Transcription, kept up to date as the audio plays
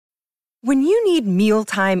When you need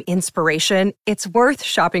mealtime inspiration, it's worth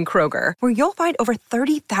shopping Kroger, where you'll find over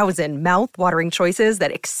 30,000 mouth-watering choices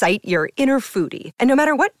that excite your inner foodie. And no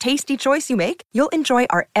matter what tasty choice you make, you'll enjoy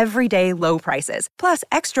our everyday low prices, plus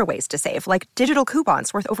extra ways to save, like digital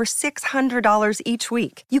coupons worth over $600 each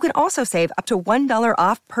week. You can also save up to $1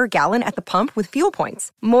 off per gallon at the pump with fuel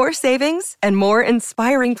points. More savings and more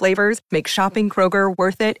inspiring flavors make shopping Kroger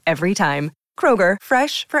worth it every time. Kroger,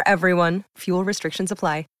 fresh for everyone. Fuel restrictions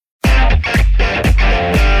apply.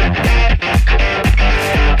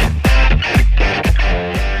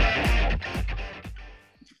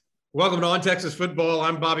 Welcome to On Texas Football.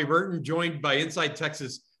 I'm Bobby Burton, joined by Inside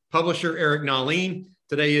Texas publisher Eric Nahlin.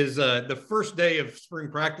 Today is the first day of spring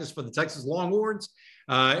practice for the Texas Longhorns,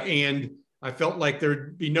 and I felt like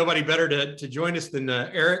there'd be nobody better to join us than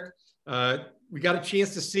Eric. We got a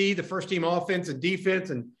chance to see the first team offense and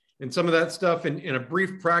defense and some of that stuff in a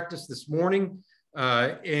brief practice this morning.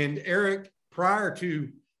 And Eric, prior to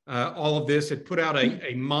all of this, had put out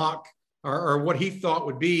a mock or what he thought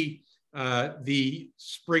would be the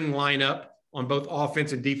spring lineup on both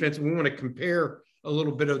offense and defense. And we want to compare a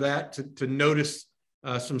little bit of that to notice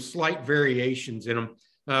some slight variations in them.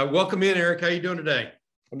 Welcome in, Eric. How you doing today?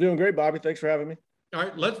 I'm doing great, Bobby. Thanks for having me. All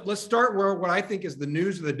right, let's start where what I think is the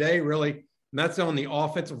news of the day, really, and that's on the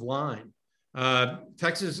offensive line.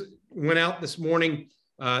 Texas went out this morning.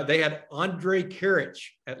 They had Andre Karich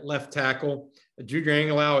at left tackle, Junior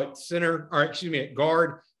Angilau at center, at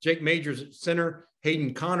guard, Jake Majors at center,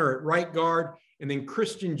 Hayden Connor at right guard, and then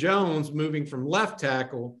Christian Jones moving from left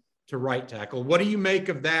tackle to right tackle. What do you make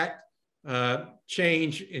of that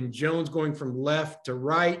change in Jones going from left to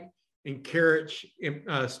right and Karich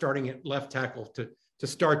starting at left tackle to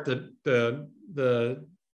start the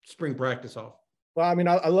spring practice off? Well, I mean,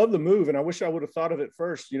 I love the move, and I wish I would have thought of it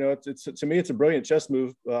first. You know, it's to me, it's a brilliant chess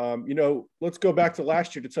move. Let's go back to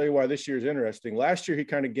last year to tell you why this year is interesting. Last year, he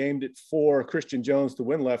kind of gamed it for Christian Jones to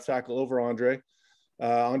win left tackle over Andre.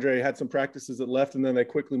 Andre had some practices at left, and then they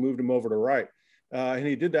quickly moved him over to right. And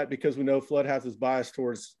he did that because we know Flood has his bias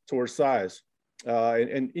towards size.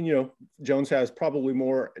 And Jones has probably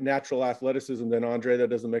more natural athleticism than Andre. That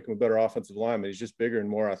doesn't make him a better offensive lineman. He's just bigger and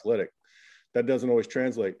more athletic. That doesn't always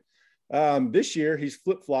translate. This year, he's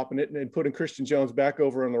flip-flopping it and putting Christian Jones back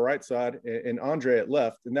over on the right side and Andre at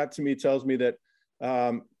left. And that, to me, tells me that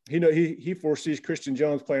he foresees Christian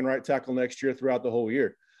Jones playing right tackle next year throughout the whole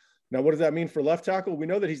year. Now, what does that mean for left tackle? We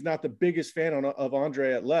know that he's not the biggest fan of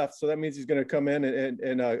Andre at left, so that means he's going to come in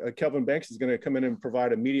and Kelvin Banks is going to come in and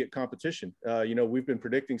provide immediate competition. We've been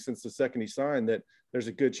predicting since the second he signed that there's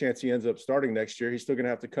a good chance he ends up starting next year. He's still going to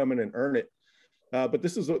have to come in and earn it. But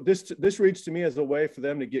this reads to me as a way for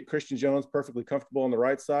them to get Christian Jones perfectly comfortable on the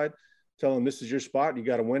right side, tell him this is your spot, you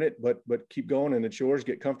got to win it, but keep going and it's yours,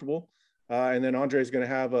 get comfortable. And then Andre is going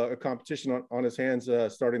to have a competition on his hands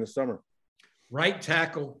starting the summer. Right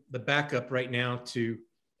tackle, the backup right now to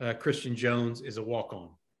Christian Jones is a walk-on.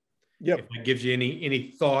 Yep. If that gives you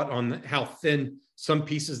any thought on how thin some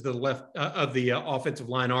pieces of the left of the offensive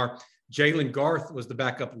line are. Jalen Garth was the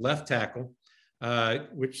backup left tackle.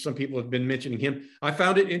 Which some people have been mentioning him. I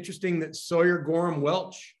found it interesting that Sawyer Gorham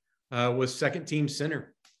Welch was second team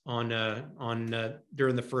center on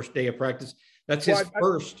during the first day of practice. That's his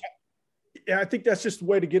first. I think that's just a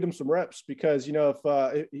way to get him some reps because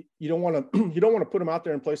if you don't want to put him out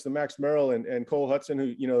there in place of Max Merrill and Cole Hudson,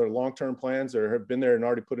 who are long-term plans or have been there and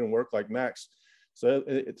already put in work like Max. So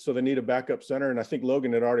they need a backup center, and I think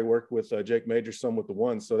Logan had already worked with Jake Major some with the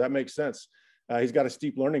ones, so that makes sense. He's got a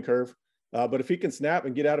steep learning curve. But if he can snap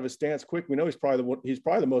and get out of his stance quick, we know he's probably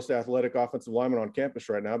the most athletic offensive lineman on campus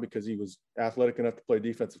right now because he was athletic enough to play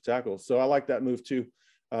defensive tackle. So I like that move too.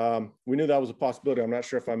 We knew that was a possibility. I'm not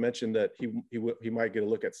sure if I mentioned that he might get a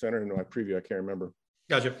look at center in my preview. I can't remember.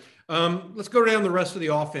 Gotcha. Let's go down the rest of the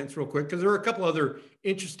offense real quick because there are a couple other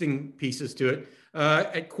interesting pieces to it.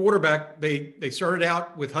 At quarterback, they started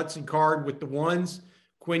out with Hudson Card with the ones,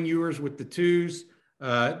 Quinn Ewers with the twos.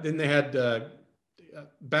 Then they had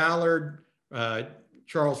Ballard,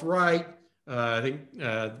 Charles Wright, I think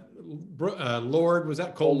Lord was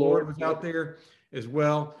that Cole Lord was out there as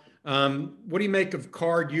well. What do you make of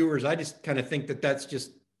Card Ewers? I just kind of think that's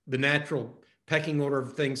just the natural pecking order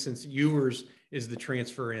of things since Ewers is the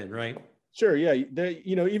transfer in, right? Sure. Yeah.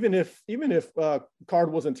 Even if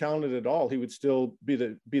Card wasn't talented at all, he would still be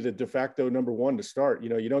the de facto number one to start.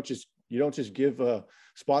 You don't just give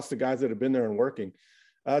spots to guys that have been there and working.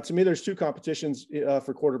 To me, there's two competitions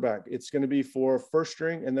for quarterback. It's going to be for first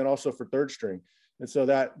string and then also for third string. And so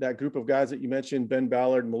that group of guys that you mentioned, Ben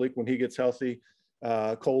Ballard, Malik when he gets healthy,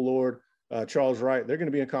 Cole Lord, Charles Wright, they're going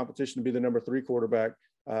to be in competition to be the number 3 quarterback.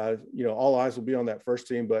 all eyes will be on that first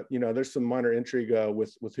team, but there's some minor intrigue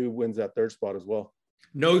with who wins that third spot as well.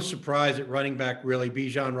 No surprise at running back, really.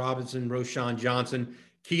 Bijan Robinson, Roschon Johnson,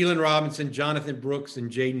 Keelan Robinson, Jonathan Brooks,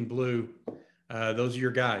 and Jaden Blue. Those are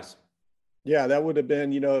your guys. Yeah, that would have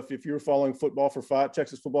been, if you were following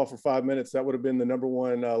Texas football for 5 minutes, that would have been the number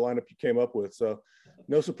one lineup you came up with. So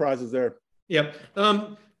no surprises there. Yep.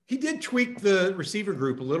 He did tweak the receiver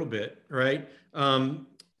group a little bit, right?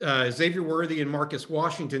 Xavier Worthy and Marcus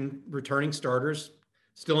Washington, returning starters,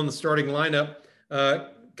 still in the starting lineup.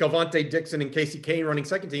 Kelvonte Dixon and Casey Kane running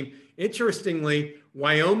second team. Interestingly,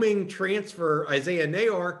 Wyoming transfer Isaiah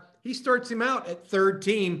Nayar, he starts him out at third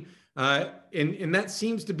team. And that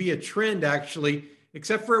seems to be a trend, actually,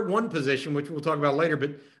 except for at one position, which we'll talk about later.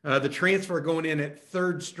 But the transfer going in at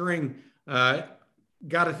third string,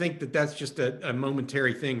 got to think that that's just a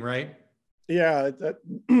momentary thing, right? Yeah, that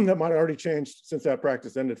might have already changed since that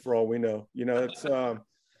practice ended, for all we know. It's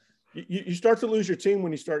you start to lose your team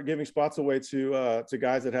when you start giving spots away to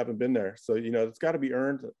guys that haven't been there. So it's got to be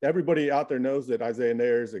earned. Everybody out there knows that Isaiah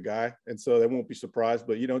Nayar is a guy, and so they won't be surprised.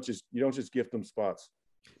 But you don't just gift them spots.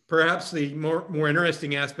 Perhaps the more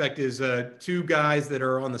interesting aspect is two guys that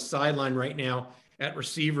are on the sideline right now at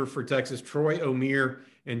receiver for Texas: Troy Omeire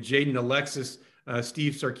and Jaden Alexis.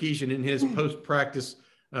 Steve Sarkisian in his post-practice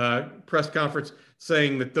press conference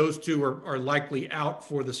saying that those two are likely out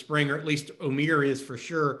for the spring, or at least Omeire is for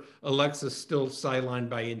sure. Alexis still sidelined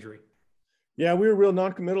by injury. Yeah, we were real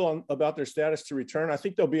non-committal about their status to return. I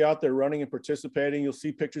think they'll be out there running and participating. You'll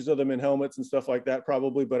see pictures of them in helmets and stuff like that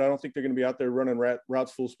probably, but I don't think they're going to be out there running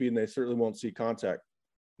routes full speed, and they certainly won't see contact.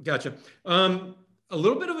 Gotcha. A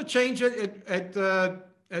little bit of a change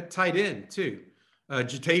at tight end too.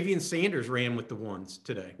 Jatavian Sanders ran with the ones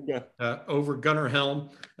today over Gunnar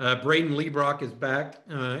Helm. Braden Liebrock is back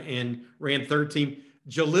and ran third team.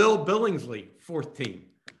 Jalil Billingsley, fourth team.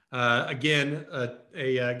 Again,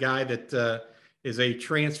 a guy that is a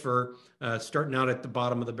transfer starting out at the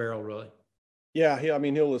bottom of the barrel, really. Yeah,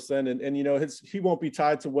 he'll ascend, and he won't be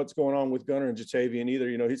tied to what's going on with Gunnar and Jatavian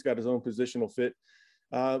either. He's got his own positional fit.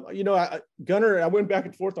 Gunnar, I went back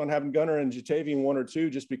and forth on having Gunnar and Jatavian 1 or 2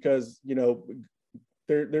 just because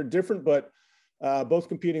they're different, but both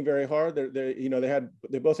competing very hard.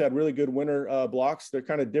 They both had really good winter blocks. They're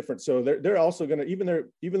kind of different, so they're also going to,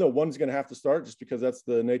 even though one's going to have to start just because that's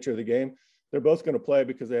the nature of the game, they're both going to play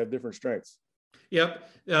because they have different strengths. Yep.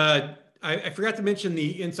 I forgot to mention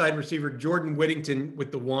the inside receiver Jordan Whittington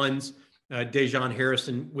with the ones, Dejon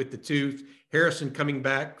Harrison with the twos. Harrison coming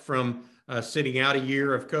back from sitting out a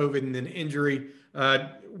year of COVID and then injury.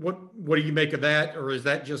 What do you make of that, or is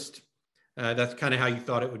that just that's kind of how you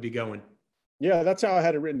thought it would be going? Yeah, that's how I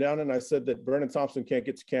had it written down. And I said that Vernon Thompson can't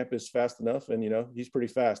get to campus fast enough. And, he's pretty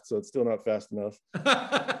fast, so it's still not fast enough.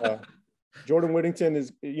 Jordan Whittington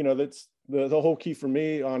is, that's the whole key for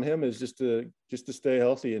me on him is just to stay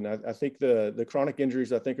healthy. And I think the chronic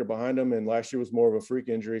injuries, I think, are behind him. And last year was more of a freak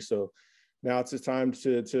injury. So now it's his time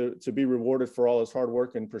to be rewarded for all his hard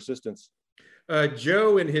work and persistence.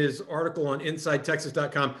 Joe, in his article on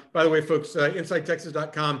InsideTexas.com, by the way, folks,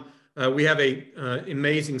 InsideTexas.com, we have a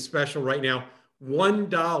amazing special right now,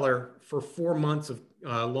 $1 for 4 months of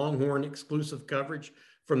Longhorn exclusive coverage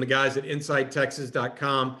from the guys at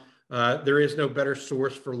InsideTexas.com. There is no better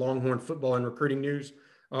source for Longhorn football and recruiting news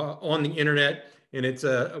on the internet, and it's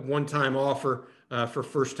a one-time offer for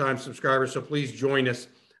first-time subscribers. So please join us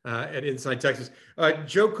at Inside Texas.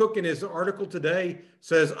 Joe Cook in his article today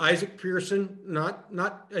says Isaac Pearson,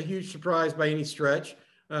 not a huge surprise by any stretch.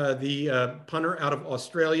 The punter out of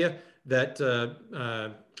Australia that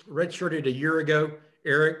redshirted a year ago.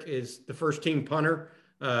 Eric is the first team punter.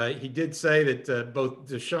 He did say that both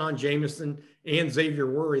Deshaun Jameson and Xavier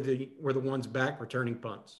Worthy were the ones back returning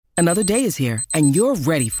punts. Another day is here, and you're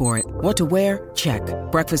ready for it. What to wear? Check.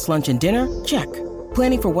 Breakfast, lunch, and dinner? Check.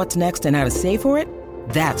 Planning for what's next and how to save for it?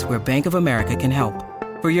 That's where Bank of America can help.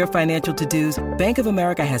 For your financial to-dos, Bank of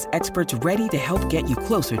America has experts ready to help get you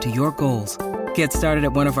closer to your goals. Get started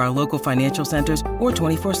at one of our local financial centers or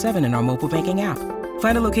 24/7 in our mobile banking app.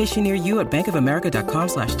 Find a location near you at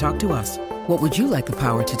bankofamerica.com/talktous. What would you like the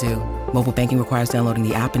power to do? Mobile banking requires downloading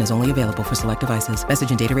the app and is only available for select devices. Message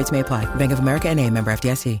and data rates may apply. Bank of America NA, member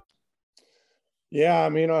FDIC.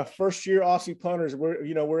 Yeah, first year Aussie punters, we're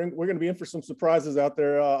going to be in for some surprises out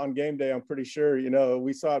there on game day. I'm pretty sure.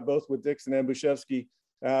 We saw it both with Dixon and Bushevsky.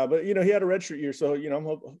 But he had a redshirt year, so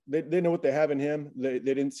they know what they have in him. They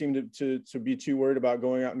didn't seem to be too worried about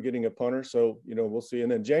going out and getting a punter. So we'll see.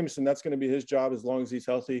 And then Jameson, that's going to be his job as long as he's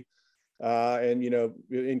healthy. And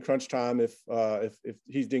in crunch time, if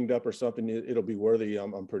he's dinged up or something, it'll be Worthy.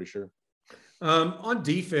 I'm pretty sure. On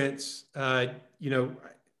defense,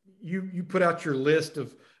 you put out your list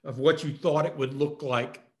of what you thought it would look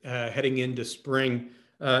like heading into spring,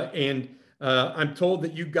 and I'm told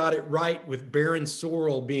that you got it right with Barron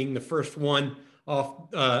Sorrell being the first one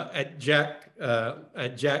off at Jack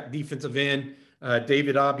defensive end,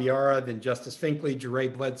 David Abiara, then Justice Finkley,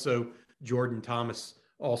 Jeray Bledsoe, Jordan Thomas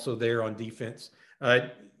also there on defense.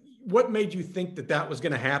 What made you think that was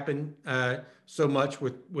going to happen so much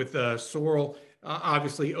with Sorrell?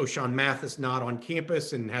 Obviously, O'Shawn Mathis not on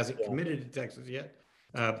campus and hasn't committed to Texas yet,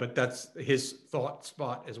 but that's his thought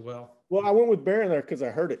spot as well. Well, I went with Barron there because I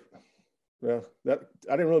heard it. Well, that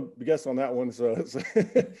I didn't really guess on that one. So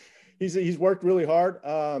he's worked really hard.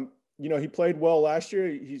 He played well last year.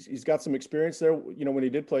 He's got some experience there. When he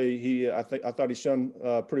did play, I thought he shone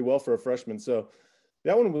pretty well for a freshman. So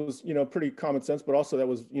that one was, pretty common sense, but also that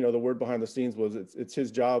was, the word behind the scenes was it's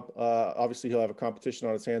his job. Obviously he'll have a competition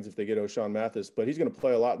on his hands if they get O'Shawn Mathis, but he's going to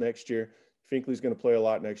play a lot next year. Finkley's going to play a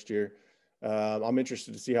lot next year. I'm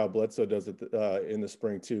interested to see how Bledsoe does it in the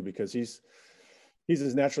spring too, because he's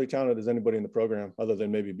as naturally talented as anybody in the program other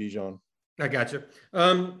than maybe Bijan. I got you.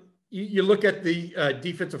 You look at the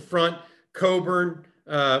defensive front, Coburn,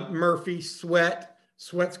 Murphy,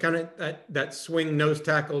 Sweat's kind of that swing nose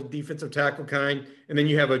tackle, defensive tackle kind. And then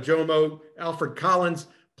you have Ojomo, Alfred Collins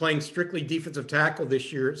playing strictly defensive tackle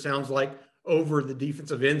this year. It sounds like over the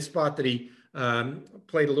defensive end spot that he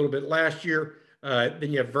played a little bit last year.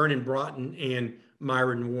 Then you have Vernon Broughton and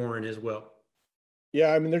Myron Warren as well.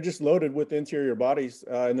 Yeah, I mean, they're just loaded with interior bodies.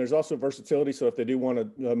 And there's also versatility. So if they do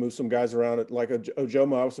want to move some guys around, like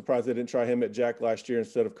Ojomo, I was surprised they didn't try him at Jack last year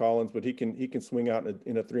instead of Collins, but he can swing out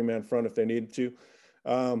in a three-man front if they needed to.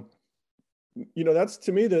 That's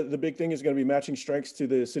to me the big thing is going to be matching strengths to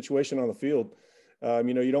the situation on the field.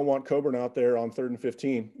 You don't want Coburn out there on 3rd and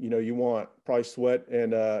 15. You want probably Sweat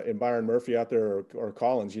and Byron Murphy out there or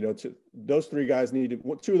Collins. Two of those three guys need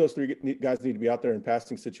to be out there in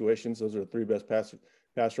passing situations. Those are the three best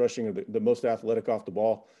pass rushing or the most athletic off the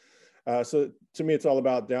ball. So to me, it's all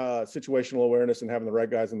about situational awareness and having the right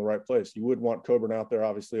guys in the right place. You would want Coburn out there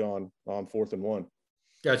obviously on 4th and 1.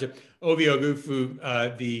 Gotcha. Ovi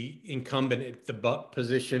Ogufu, the incumbent at the buck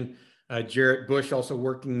position. Jarrett Bush also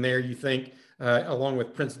working there, you think, along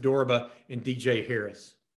with Prince Dorba and DJ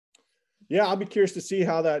Harris. Yeah, I'll be curious to see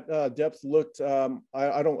how that depth looked. I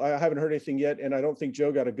haven't heard anything yet, and I don't think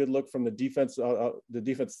Joe got a good look from the defense side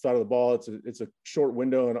of the ball. It's a short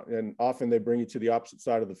window, and often they bring you to the opposite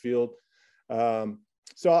side of the field.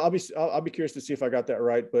 So I'll be curious to see if I got that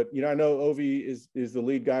right. But I know Ovi is the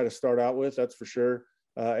lead guy to start out with, that's for sure.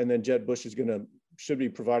 And then Jet Bush should be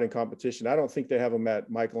providing competition. I don't think they have him at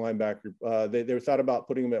Mike linebacker. They thought about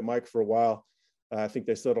putting him at Mike for a while. I think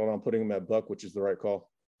they settled on putting him at Buck, which is the right call.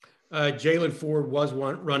 Jalen Ford was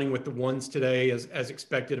running with the ones today as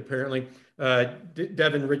expected, apparently.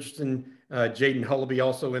 Devin Richardson, Jaden Hullaby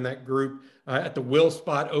also in that group. At the will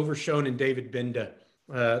spot, Overshone and David Benda,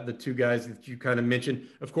 the two guys that you kind of mentioned.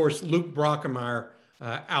 Of course, Luke Brockemeyer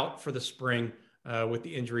out for the spring with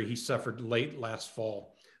the injury he suffered late last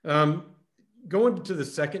fall. Going to the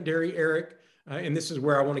secondary, Eric, and this is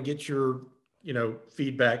where I want to get your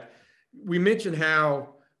feedback. We mentioned how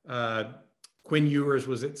Quinn Ewers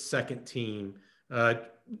was at second team,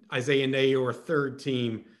 Isaiah Nayor third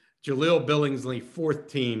team, Jaleel Billingsley fourth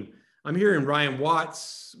team. I'm hearing Ryan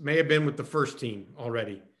Watts may have been with the first team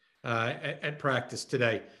already at practice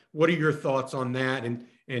today. What are your thoughts on that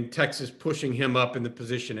and Texas pushing him up in the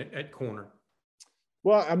position at corner?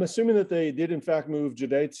 Well, I'm assuming that they did, in fact, move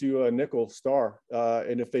Jade to a nickel star.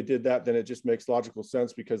 And if they did that, then it just makes logical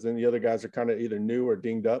sense because then the other guys are kind of either new or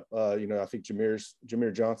dinged up. I think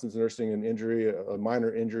Jameer Johnson's nursing an injury, a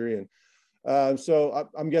minor injury. And so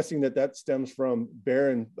I'm guessing that stems from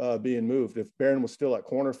Barron being moved. If Barron was still at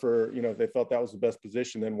corner for, if they felt that was the best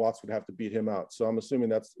position, then Watts would have to beat him out. So I'm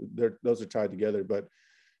assuming those are tied together. But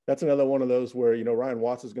that's another one of those where, Ryan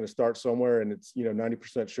Watts is going to start somewhere and it's,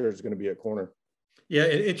 90% sure it's going to be at corner. Yeah,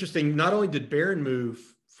 interesting. Not only did Barron move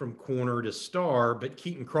from corner to star, but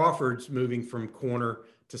Keaton Crawford's moving from corner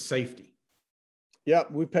to safety. Yeah,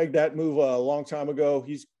 we pegged that move a long time ago.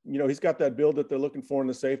 He's got that build that they're looking for in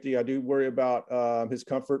the safety. I do worry about his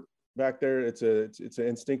comfort back there. It's an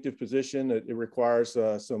instinctive position. It requires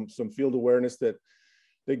some field awareness that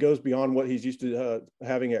goes beyond what he's used to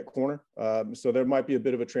having at corner. So there might be a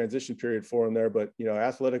bit of a transition period for him there, but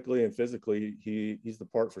athletically and physically, he's the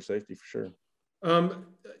part for safety for sure. One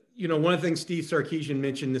of the things Steve Sarkisian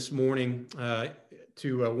mentioned this morning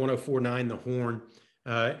to 104.9 The Horn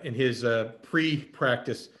in his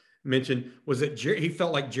pre-practice mention was that he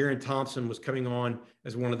felt like Jaron Thompson was coming on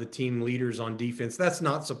as one of the team leaders on defense. That's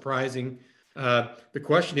not surprising. The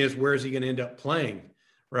question is, where is he going to end up playing?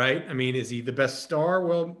 right? I mean, is he the best star?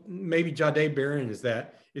 Well, maybe Jahdae Barron is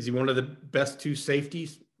that. Is he one of the best two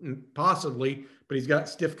safeties? Possibly, but he's got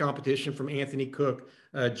stiff competition from Anthony Cook,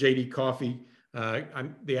 J.D. Coffey,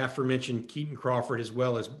 the aforementioned Keaton Crawford, as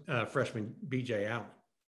well as freshman B.J. Allen.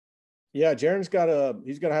 Yeah, Jaren's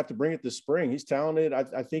he's going to have to bring it this spring. He's talented.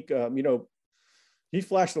 I think, he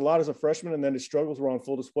flashed a lot as a freshman, and then his struggles were on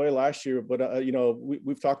full display last year. But,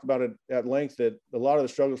 we've talked about it at length that a lot of the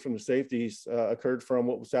struggles from the safeties occurred from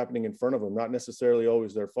what was happening in front of them, not necessarily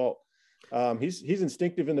always their fault. He's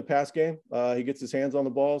instinctive in the pass game. He gets his hands on the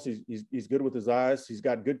balls. He's good with his eyes. He's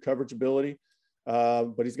got good coverage ability,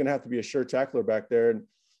 but he's going to have to be a sure tackler back there. And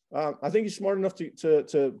I think he's smart enough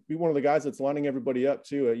to be one of the guys that's lining everybody up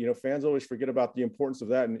too. Fans always forget about the importance of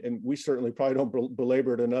that, and we certainly probably don't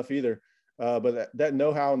belabor it enough either. But that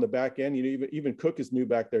know-how in the back end, even Cook is new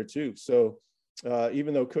back there too. So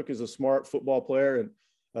even though Cook is a smart football player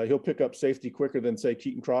and he'll pick up safety quicker than, say,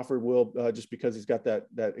 Keaton Crawford will, just because he's got that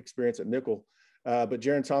experience at nickel. But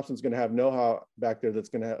Jaren Thompson's going to have know-how back there that's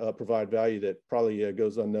going to provide value that probably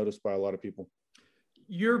goes unnoticed by a lot of people.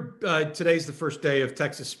 Today's the first day of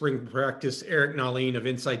Texas spring practice. Eric Nahlin of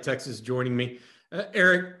Inside Texas joining me.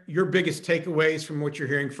 Eric, your biggest takeaways from what you're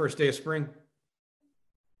hearing first day of spring?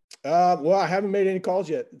 Well, I haven't made any calls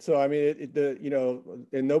yet. So, I mean,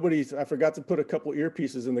 and I forgot to put a couple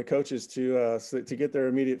earpieces in the coaches to get their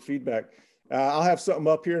immediate feedback. I'll have something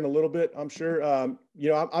up here in a little bit, I'm sure. I'm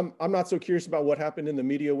not so curious about what happened in the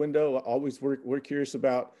media window. We're curious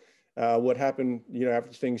about what happened,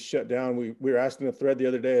 after things shut down. We were asked in a thread the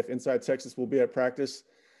other day if Inside Texas will be at practice.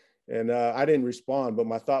 And I didn't respond, but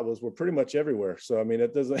my thought was we're pretty much everywhere. So, I mean,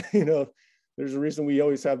 it doesn't, there's a reason we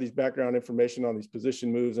always have these background information on these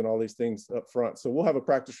position moves and all these things up front. So we'll have a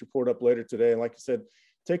practice report up later today. And like I said,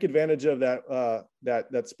 take advantage of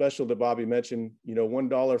that special that Bobby mentioned,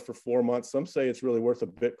 $1 for 4 months. Some say it's really worth a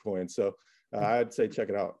Bitcoin. So I'd say check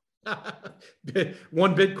it out.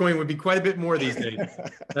 One Bitcoin would be quite a bit more these days.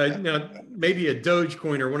 Maybe a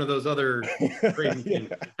Dogecoin or one of those other crazy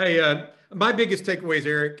things. Hey, my biggest takeaways,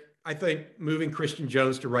 Eric, I think moving Christian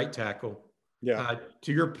Jones to right tackle. Yeah.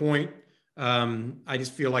 To your point, I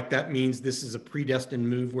just feel like that means this is a predestined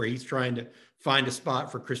move where he's trying to find a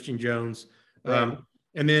spot for Christian Jones. Right.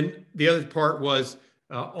 And then the other part was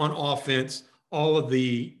on offense, all of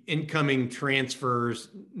the incoming transfers,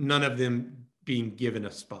 none of them being given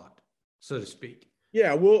a spot, so to speak.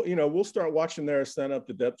 Yeah, we'll start watching their ascent up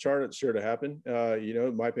the depth chart. It's sure to happen.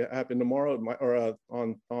 It might happen tomorrow,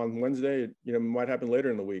 on Wednesday. It might happen later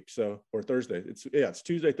in the week, or Thursday. It's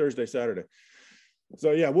Tuesday, Thursday, Saturday.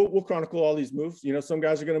 So yeah, we'll chronicle all these moves. Some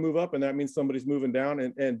guys are going to move up, and that means somebody's moving down.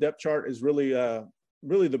 And depth chart is really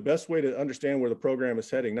the best way to understand where the program is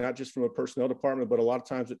heading, not just from a personnel department, but a lot of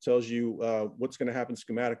times it tells you what's going to happen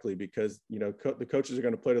schematically, because the coaches are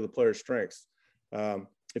going to play to the players' strengths.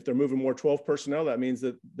 If they're moving more 12 personnel, that means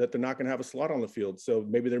that they're not going to have a slot on the field. So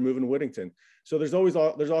maybe they're moving Whittington. So there's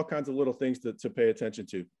all kinds of little things to pay attention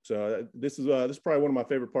to. So this is probably one of my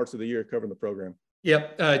favorite parts of the year, covering the program.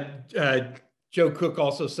 Yep. Joe Cook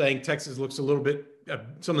also saying Texas looks a little bit,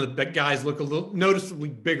 some of the guys look a little noticeably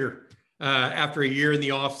bigger after a year in the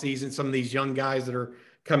offseason. Some of these young guys that are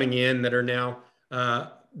coming in that are now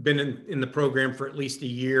been in the program for at least a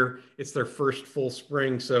year. It's their first full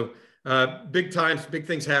spring. So big times, big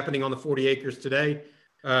things happening on the 40 acres today.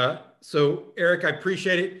 So Eric, I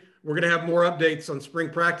appreciate it. We're going to have more updates on spring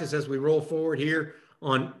practice as we roll forward here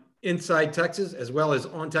on Inside Texas, as well as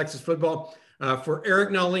on Texas football. For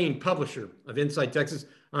Eric Nahlin, publisher of Inside Texas,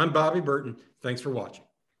 I'm Bobby Burton. Thanks for watching.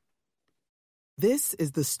 This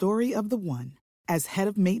is the story of the one. As head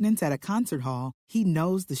of maintenance at a concert hall, he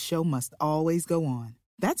knows the show must always go on.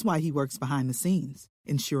 That's why he works behind the scenes,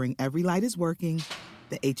 ensuring every light is working,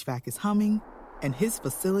 the HVAC is humming, and his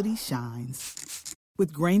facility shines.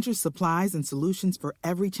 With Grainger's supplies and solutions for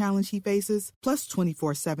every challenge he faces, plus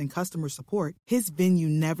 24/7 customer support, his venue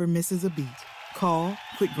never misses a beat. Call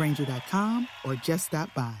quickgrainger.com or just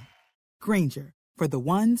stop by. Grainger, for the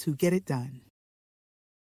ones who get it done.